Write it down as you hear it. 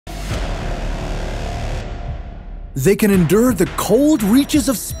They can endure the cold reaches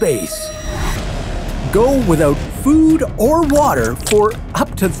of space, go without food or water for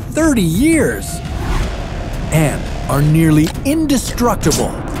up to 30 years, and are nearly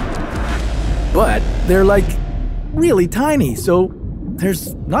indestructible. But they're like really tiny, so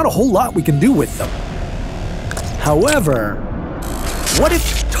there's not a whole lot we can do with them. However, what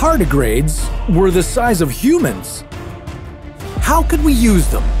if tardigrades were the size of humans? How could we use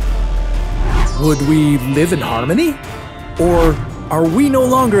them? Would we live in harmony? Or are we no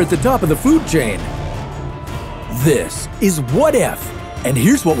longer at the top of the food chain? This is What If, and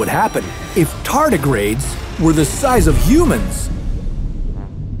here's what would happen if tardigrades were the size of humans.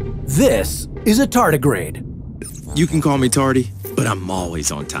 This is a tardigrade. You can call me tardy, but I'm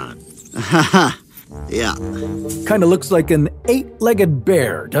always on time. Haha, yeah. Kinda looks like an 8-legged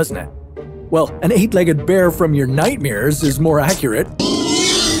bear, doesn't it? Well, an 8-legged bear from your nightmares is more accurate.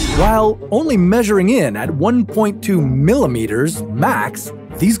 While only measuring in at 1.2 millimeters max,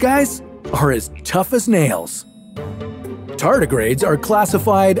 these guys are as tough as nails. Tardigrades are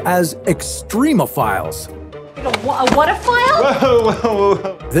classified as extremophiles. A what-a-file?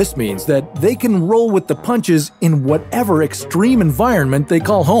 Whoa. This means that they can roll with the punches in whatever extreme environment they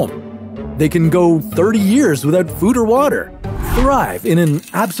call home. They can go 30 years without food or water, thrive in an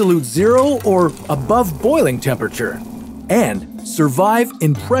absolute zero or above boiling temperature, and survive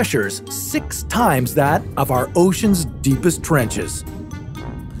in pressures 6 times that of our ocean's deepest trenches.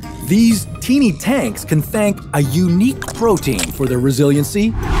 These teeny tanks can thank a unique protein for their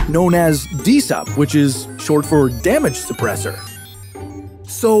resiliency, known as DSUP, which is short for damage suppressor.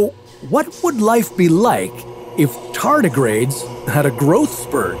 So, what would life be like if tardigrades had a growth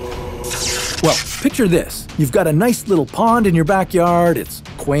spurt? Well, picture this. You've got a nice little pond in your backyard. It's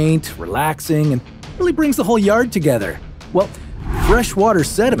quaint, relaxing, and really brings the whole yard together. Well, freshwater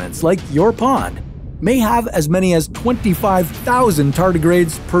sediments like your pond may have as many as 25,000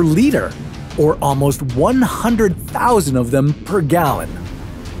 tardigrades per liter, or almost 100,000 of them per gallon.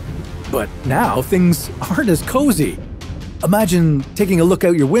 But now things aren't as cozy. Imagine taking a look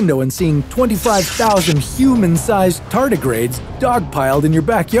out your window and seeing 25,000 human-sized tardigrades dogpiled in your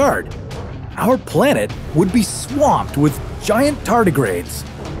backyard. Our planet would be swamped with giant tardigrades.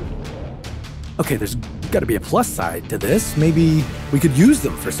 Okay, there's gotta be a plus side to this. Maybe we could use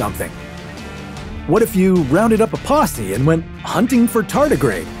them for something. What if you rounded up a posse and went hunting for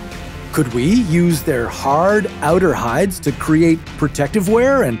tardigrade? Could we use their hard outer hides to create protective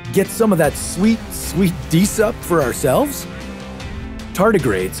wear and get some of that sweet, sweet DSUP for ourselves?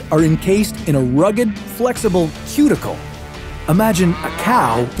 Tardigrades are encased in a rugged, flexible cuticle. Imagine a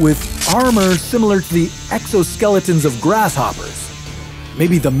cow with armor similar to the exoskeletons of grasshoppers.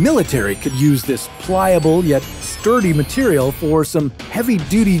 Maybe the military could use this pliable yet sturdy material for some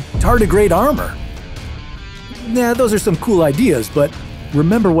heavy-duty tardigrade armor. Nah, those are some cool ideas, but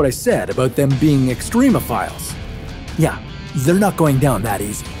remember what I said about them being extremophiles. Yeah, they're not going down that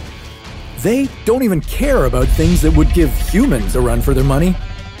easy. They don't even care about things that would give humans a run for their money.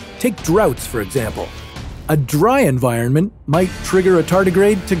 Take droughts, for example. A dry environment might trigger a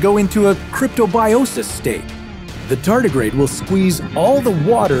tardigrade to go into a cryptobiosis state. The tardigrade will squeeze all the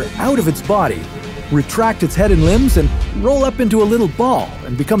water out of its body, retract its head and limbs, and roll up into a little ball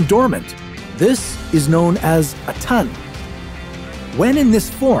and become dormant. This is known as a ton. When in this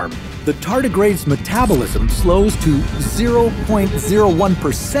form, the tardigrade's metabolism slows to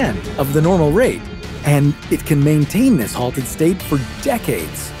 0.01% of the normal rate, and it can maintain this halted state for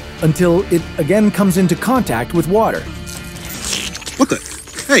decades, until it again comes into contact with water. What the?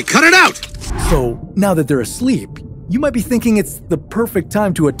 Hey, cut it out! So, now that they're asleep, you might be thinking it's the perfect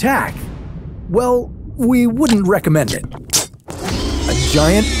time to attack. Well, we wouldn't recommend it. A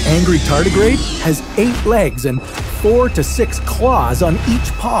giant, angry tardigrade has 8 legs and 4 to 6 claws on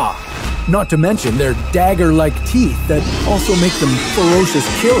each paw, not to mention their dagger-like teeth that also make them ferocious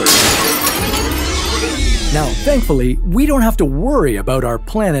killers. Now, thankfully, we don't have to worry about our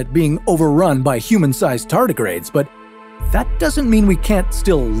planet being overrun by human-sized tardigrades, but that doesn't mean we can't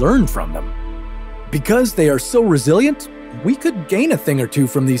still learn from them. Because they are so resilient, we could gain a thing or two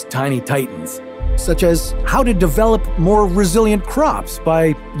from these tiny titans, such as how to develop more resilient crops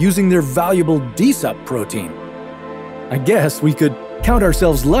by using their valuable DSUP protein. I guess we could count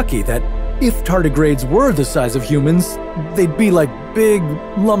ourselves lucky that if tardigrades were the size of humans, they'd be like big,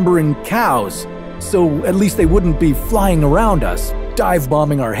 lumbering cows, so at least they wouldn't be flying around us,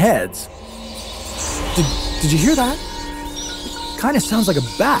 dive-bombing our heads. Did you hear that? Kinda sounds like a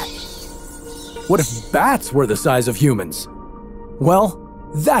bat. What if bats were the size of humans? Well,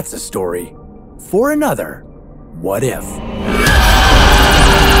 that's a story for another What If.